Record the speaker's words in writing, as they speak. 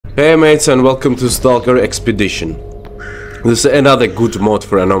Hey mates, and welcome to Stalker Expedition. This is another good mod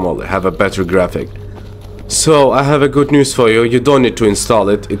for Anomaly, have a better graphic. So I have a good news for you, you don't need to install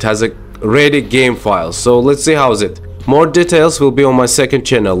it, it has a ready game file, so let's see how is it. More details will be on my second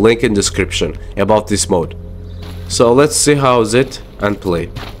channel, link in description, about this mod. So let's see how is it and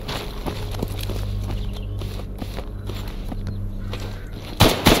play.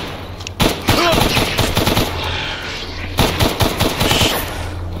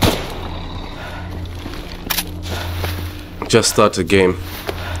 Just start the game.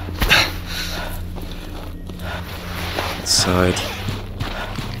 Inside.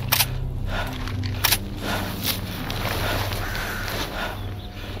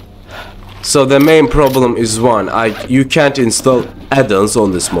 So the main problem is you can't install add-ons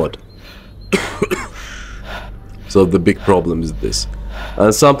on this mod. So the big problem is this.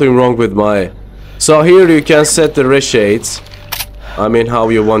 And something wrong with my... So here you can set the reshades. I mean how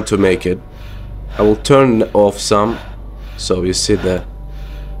you want to make it. I will turn off some. So you see the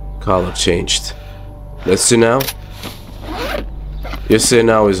color changed. Let's see now. You see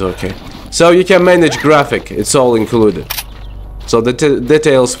now is okay. So you can manage graphic, it's all included. So the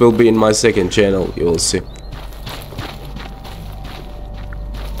details will be in my second channel, you will see.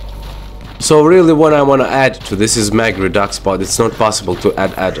 So really what I want to add to this is mag redux, but it's not possible to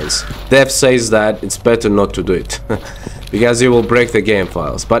add add-ons. Dev says that it's better not to do it. Because you will break the game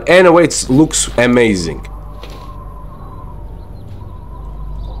files. But anyway, it looks amazing.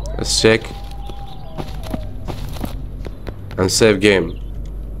 Let's check and save game.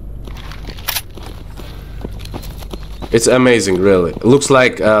 It's amazing, really. It looks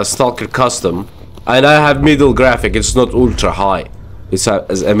like Stalker custom, and I have middle graphic. It's not ultra high. It's an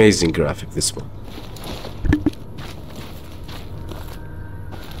amazing graphic, this one.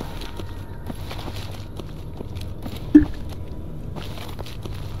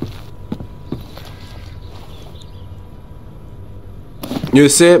 You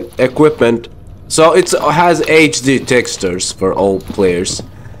see equipment, so it has HD textures for all players,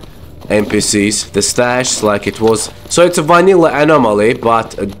 NPCs, the stash like it was. So it's a vanilla Anomaly,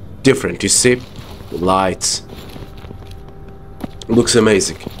 but different. You see, lights. Looks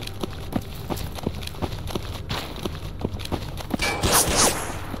amazing.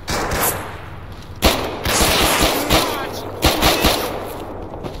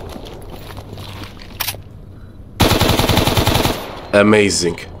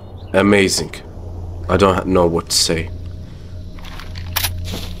 Amazing, amazing. I don't know what to say.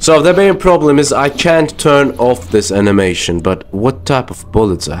 So the main problem is I can't turn off this animation, but what type of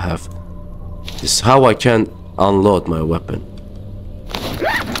bullets I have? This is how I can unload my weapon.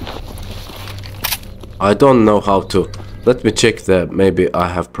 I don't know how to. Let me check that. Maybe I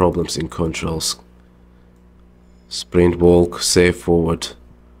have problems in controls. Sprint, walk, save forward,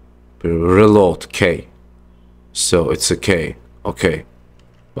 reload, K. So it's a K. Okay,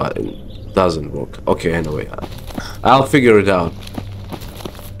 but it doesn't work. Okay, anyway, I'll figure it out.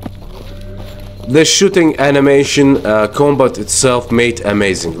 The shooting animation, combat itself made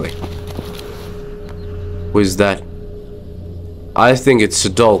amazingly. Who is that? I think it's a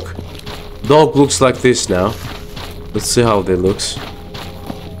dog. Dog looks like this now. Let's see how they looks.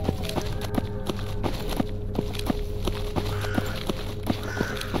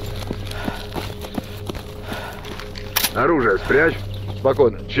 Оружие спрячь.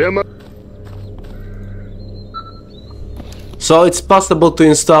 Спокойно. Чем? So it's possible to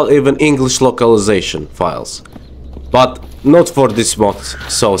install even English localization files. But not for this mod,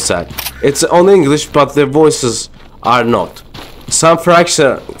 so sad. It's on English, but the voices are not. Some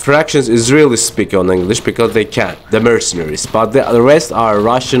fractions Israelis speak on English because they can, the mercenaries. But the rest are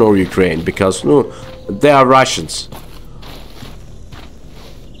Russian or Ukraine because no, they are Russians.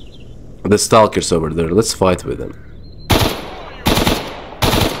 The Stalkers over there, let's fight with them.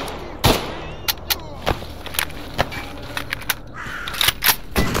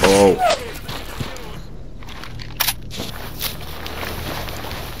 Oh.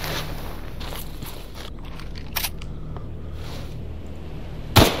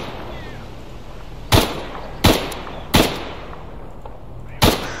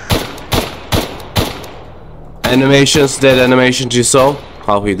 Animations, dead animations you saw?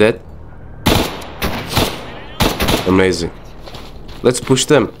 How he did? Amazing. Let's push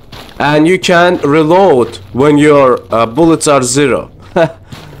them. And you can reload when your bullets are 0.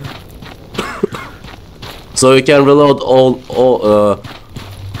 So you can reload all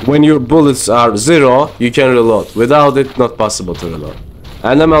when your bullets are 0, you can reload. Without it, not possible to reload.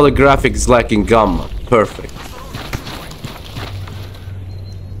 Anomaly graphics like in Gamma. Perfect.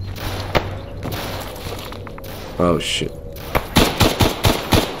 Oh shit.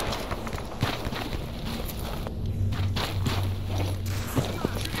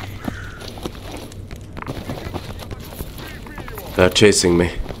 They're chasing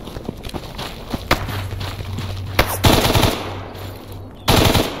me.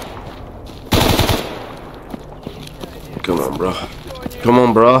 Come on, bro. Come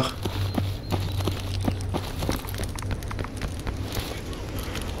on, bro.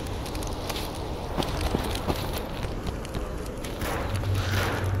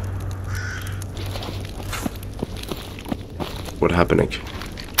 What's happening?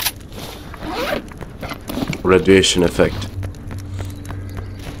 Radiation effect.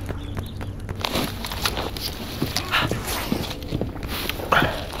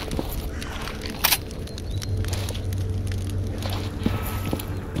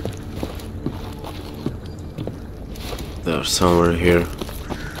 They're somewhere here.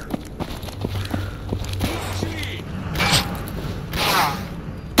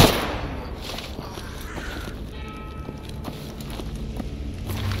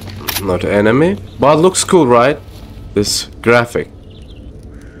 Not enemy, but looks cool, right? This graphic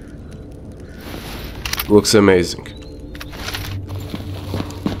looks amazing.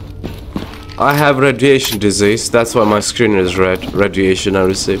 I have radiation disease, that's why my screen is red. Radiation I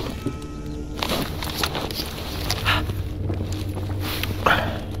received.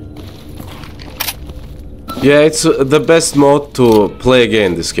 Yeah, it's the best mode to play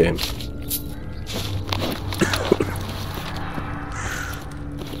again this game.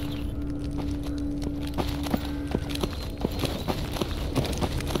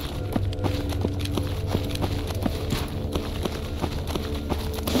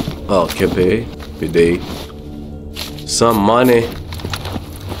 Okay, PD. Some money.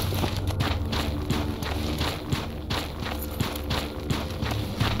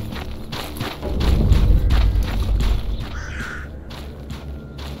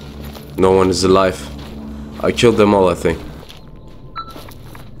 No one is alive. I killed them all, I think.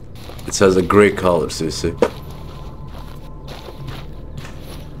 It has a gray color, so you see.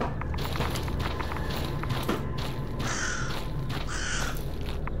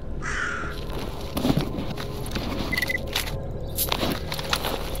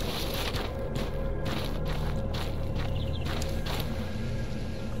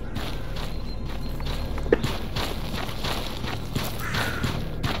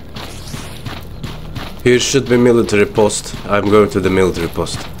 Here should be military post. I'm going to the military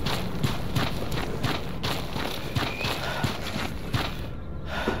post.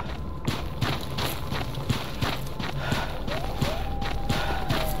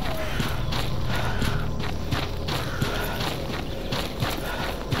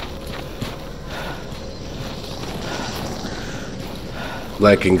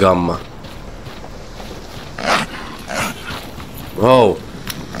 Like in Gamma. Oh.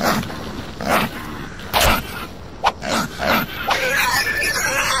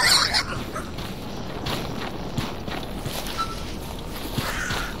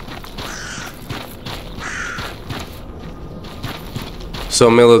 So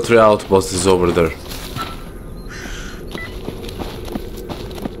military outpost is over there.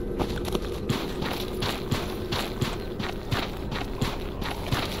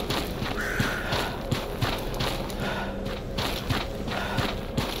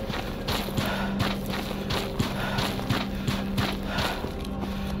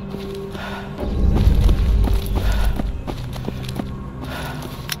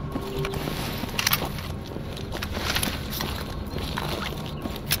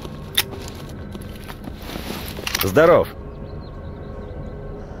 Здоров.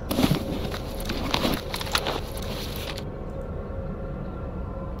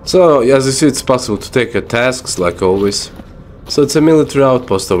 So, as you see, it's possible to take tasks like always. So it's a military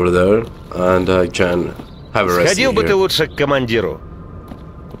outpost over there, and I can have a rest Сходил бы here. ты лучше к командиру.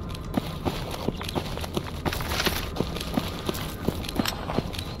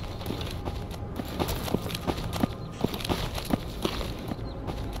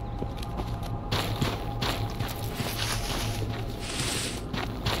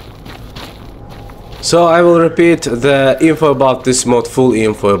 So I will repeat the info about this mod, full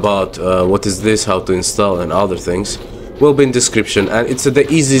info about what is this, how to install and other things will be in description, and it's the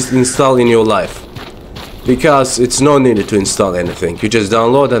easiest install in your life because it's no need to install anything. You just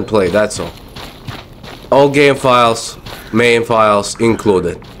download and play, that's all. All game files, main files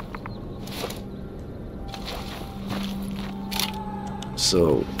included.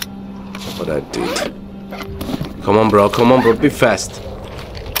 So what I did. Come on bro, be fast.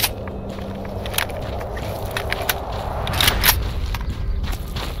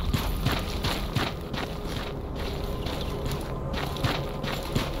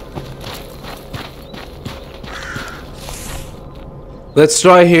 Let's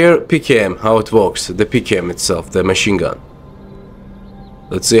try here PKM, how it works, the PKM itself, the machine gun.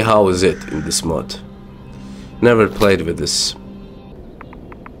 Let's see how is it in this mod. Never played with this.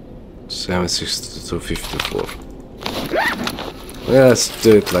 76254. Yeah, let's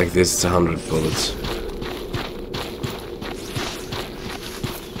do it like this. It's 100 bullets.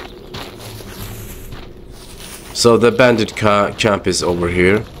 So the bandit camp is over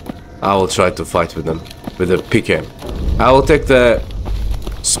here. I will try to fight with them with a PK. I will take the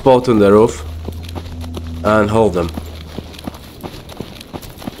spot on the roof and hold them.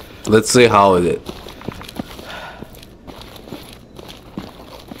 Let's see how it is.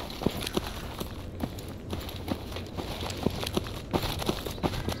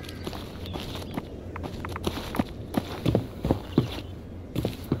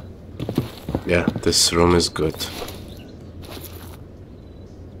 Yeah, this room is good.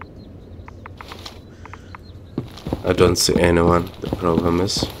 I don't see anyone. The problem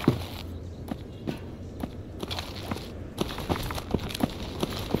is.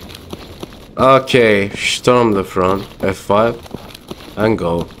 Okay, storm the front. F5 and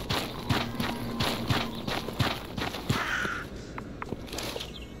go.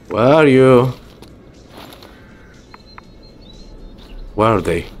 Where are you? Where are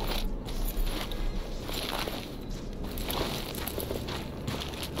they?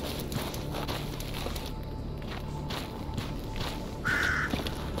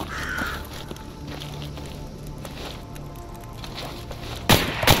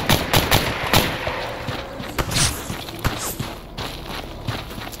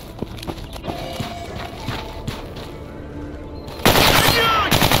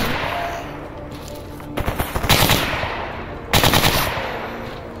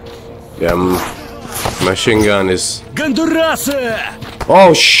 Yeah, machine gun is...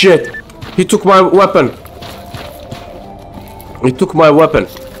 Oh shit! He took my weapon! He took my weapon!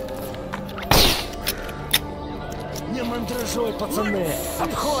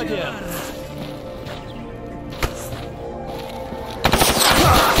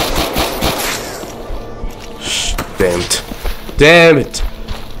 Damn it! Damn it!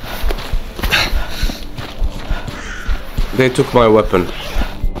 They took my weapon.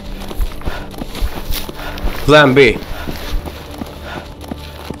 Plan B.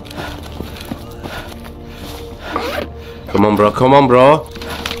 Come on, bro. Come on, bro.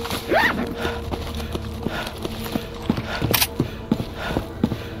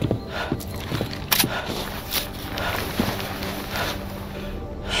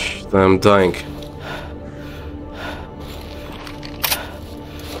 I'm dying.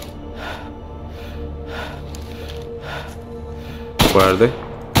 Where are they?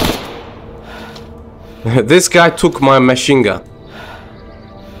 This guy took my machine gun.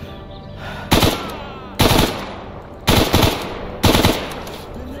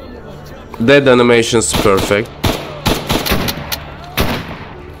 Dead animation's perfect.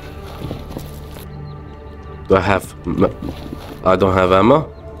 Do I have... I don't have ammo.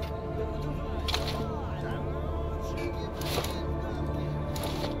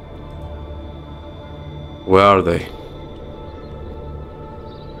 Where are they?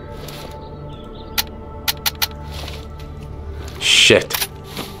 Shit.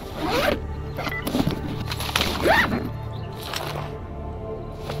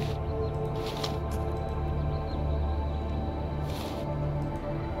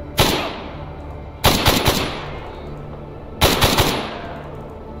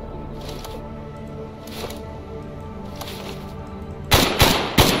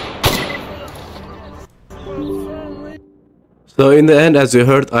 So in the end, as you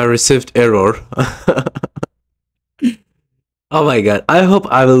heard, I received error. Oh my god, I hope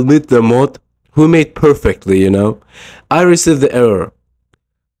I will meet the mod who made perfectly, you know. I received the error.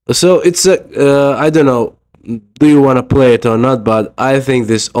 So it's a, I don't know, do you want to play it or not, but I think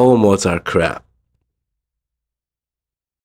these all mods are crap.